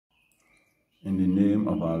In the name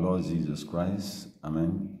of our Lord Jesus Christ,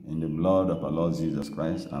 amen. In the blood of our Lord Jesus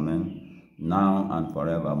Christ, amen. Now and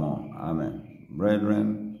forevermore, amen.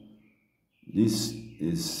 Brethren, this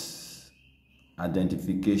is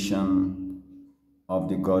identification of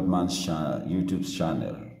the God-Man's YouTube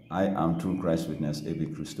channel. I am True Christ Witness,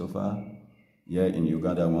 A.B. Christopher, here in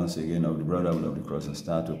Uganda once again of the Brotherhood of the Cross and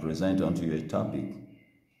Star to present unto you a topic,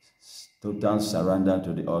 total surrender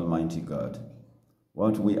to the Almighty God.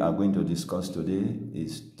 What we are going to discuss today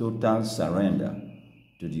is total surrender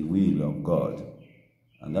to the will of God.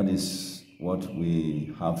 And that is what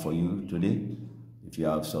we have for you today. If you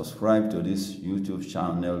have subscribed to this YouTube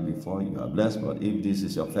channel before, you are blessed. But if this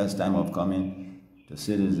is your first time of coming to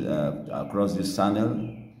see this across this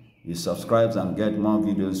channel, you subscribe and get more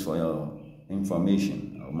videos for your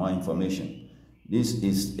information or more information. This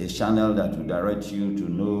is a channel that will direct you to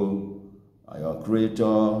know your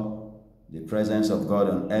Creator, the presence of God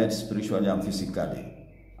on earth, spiritually and physically.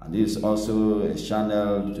 And this is also a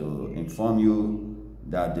channel to inform you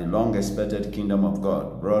that the long-expected kingdom of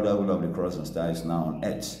God, Brotherhood of the Cross and Star, is now on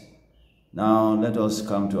earth. Now let us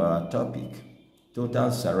come to our topic,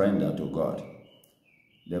 total surrender to God.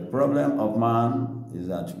 The problem of man is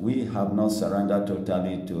that we have not surrendered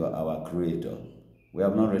totally to our Creator. We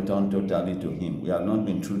have not returned totally to Him. We have not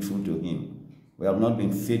been truthful to Him. We have not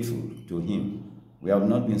been faithful to Him. We have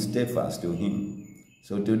not been steadfast to Him.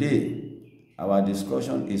 So today, our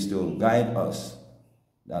discussion is to guide us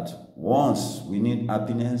that once we need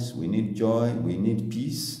happiness, we need joy, we need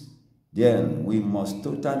peace, then we must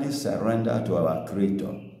totally surrender to our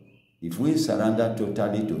Creator. If we surrender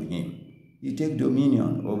totally to Him, He takes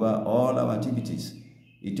dominion over all our activities.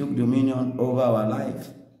 He took dominion over our life.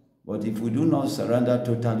 But if we do not surrender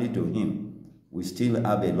totally to Him, we still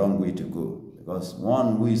have a long way to go. Because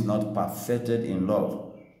one who is not perfected in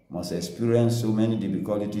love must experience so many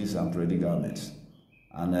difficulties and predicaments.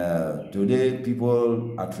 And today,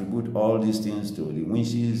 people attribute all these things to the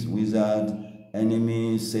witches, wizards,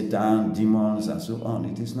 enemies, Satan, demons, and so on.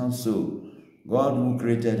 It is not so. God, who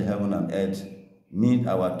created heaven and earth, needs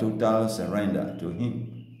our total surrender to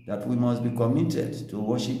Him. That we must be committed to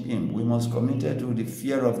worship Him. We must be committed to the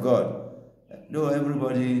fear of God. Though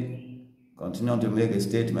everybody continue to make a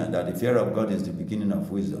statement that the fear of God is the beginning of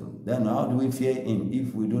wisdom, then how do we fear Him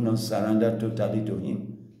if we do not surrender totally to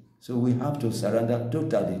Him? So we have to surrender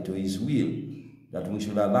totally to His will, that we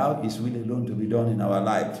should allow His will alone to be done in our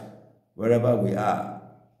life, wherever we are.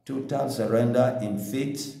 Total surrender in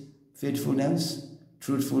faith, faithfulness,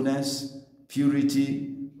 truthfulness,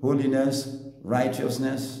 purity, holiness,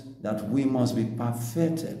 righteousness, that we must be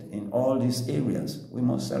perfected in all these areas. We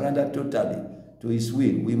must surrender totally to His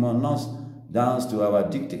will. We must not dance to our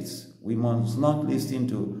dictates. We must not listen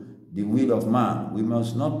to the will of man. We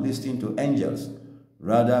must not listen to angels.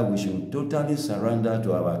 Rather, we should totally surrender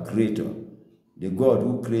to our Creator. The God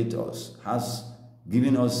who created us has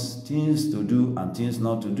given us things to do and things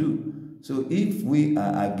not to do. So if we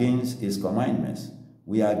are against His commandments,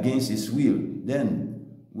 we are against His will, then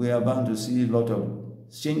we are bound to see a lot of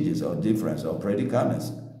changes or difference or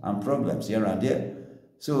predicaments and problems here and there.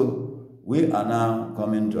 So we are now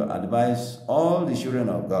coming to advise all the children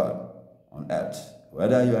of God on earth,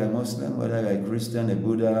 whether you are a Muslim, whether you are a Christian, a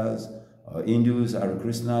Buddhist, or Hindus, or a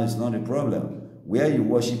Christian, is not a problem. Where you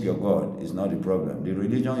worship your God is not a problem. The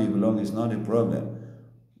religion you belong is not a problem.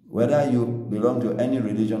 Whether you belong to any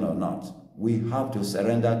religion or not, we have to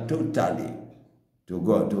surrender totally to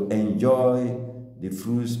God to enjoy the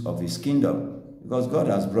fruits of His kingdom, because God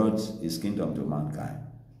has brought His kingdom to mankind.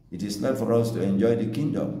 It is left for us to enjoy the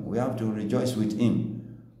kingdom. We have to rejoice with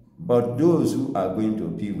Him. But those who are going to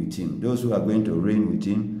be with Him, those who are going to reign with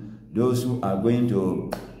Him, those who are going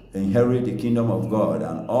to inherit the kingdom of God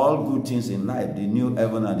and all good things in life, the new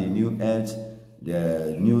heaven and the new earth,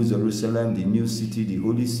 the new Jerusalem, the new city, the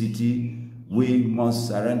holy city, we must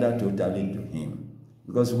surrender totally to Him.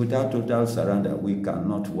 Because without total surrender, we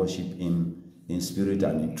cannot worship Him in spirit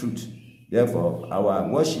and in truth. Therefore, our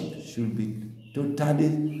worship should be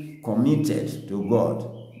totally committed to God.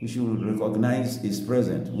 We should recognize His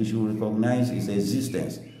presence. We should recognize His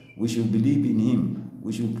existence. We should believe in Him.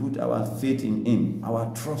 We should put our faith in Him,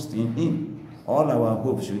 our trust in Him. All our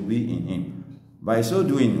hope should be in Him. By so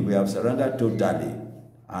doing, we have surrendered totally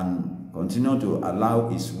and continue to allow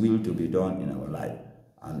His will to be done in our life.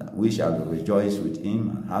 And we shall rejoice with Him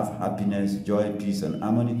and have happiness, joy, peace, and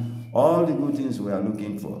harmony. All the good things we are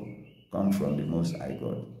looking for come from the Most High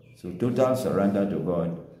God. So total surrender to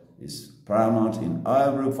God is paramount in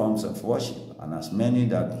every forms of worship. And as many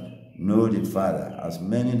that know the Father, as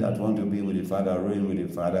many that want to be with the Father, reign with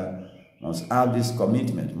the Father, must have this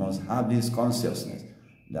commitment, must have this consciousness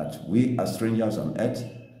that we are strangers on earth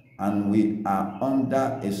and we are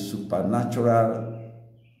under a supernatural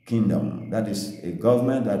kingdom. That is a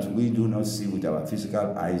government that we do not see with our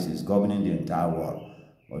physical eyes is governing the entire world.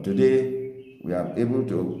 But today, we are able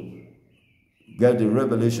to get the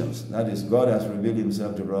revelations. That is, God has revealed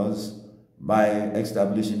himself to us by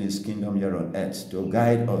establishing his kingdom here on earth to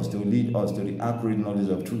guide us, to lead us to the accurate knowledge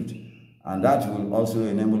of truth. And that will also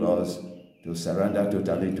enable us to surrender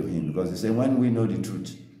totally to him. Because he said, when we know the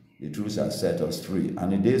truth has set us free.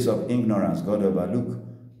 And the days of ignorance, God overlook.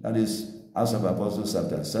 That is, Acts of Apostles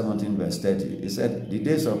chapter 17, verse 30. He said, the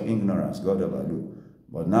days of ignorance, God overlook.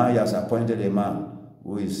 But now he has appointed a man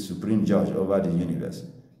who is supreme judge over the universe.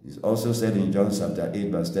 It's also said in John chapter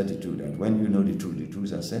 8, verse 32, that when you know the truth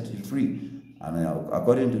has set you free. And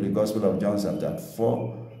according to the Gospel of John chapter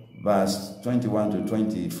 4, verse 21 to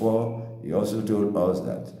 24, he also told us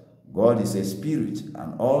that God is a spirit,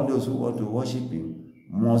 and all those who want to worship him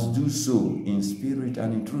must do so in spirit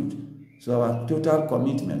and in truth. So our total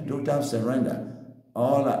commitment, total surrender,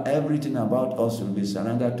 everything about us will be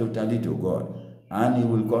surrendered totally to God. And he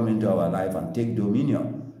will come into our life and take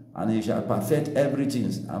dominion. And he shall perfect everything.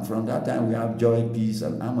 And from that time we have joy, peace,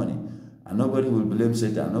 and harmony. And nobody will blame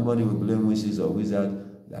Satan. Nobody will blame witches or wizards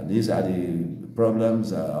that these are the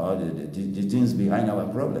problems or the things behind our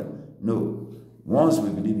problem. No. Once we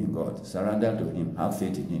believe in God, surrender to him, have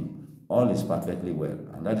faith in him, all is perfectly well.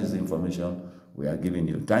 And that is the information we are giving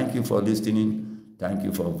you. Thank you for listening. Thank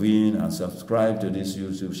you for viewing, and subscribe to this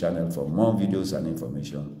YouTube channel for more videos and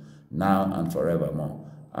information now and forevermore.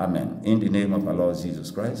 Amen. In the name of our Lord Jesus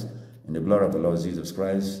Christ, in the blood of the Lord Jesus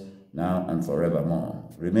Christ, now and forevermore.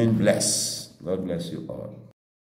 Remain blessed. God bless you all.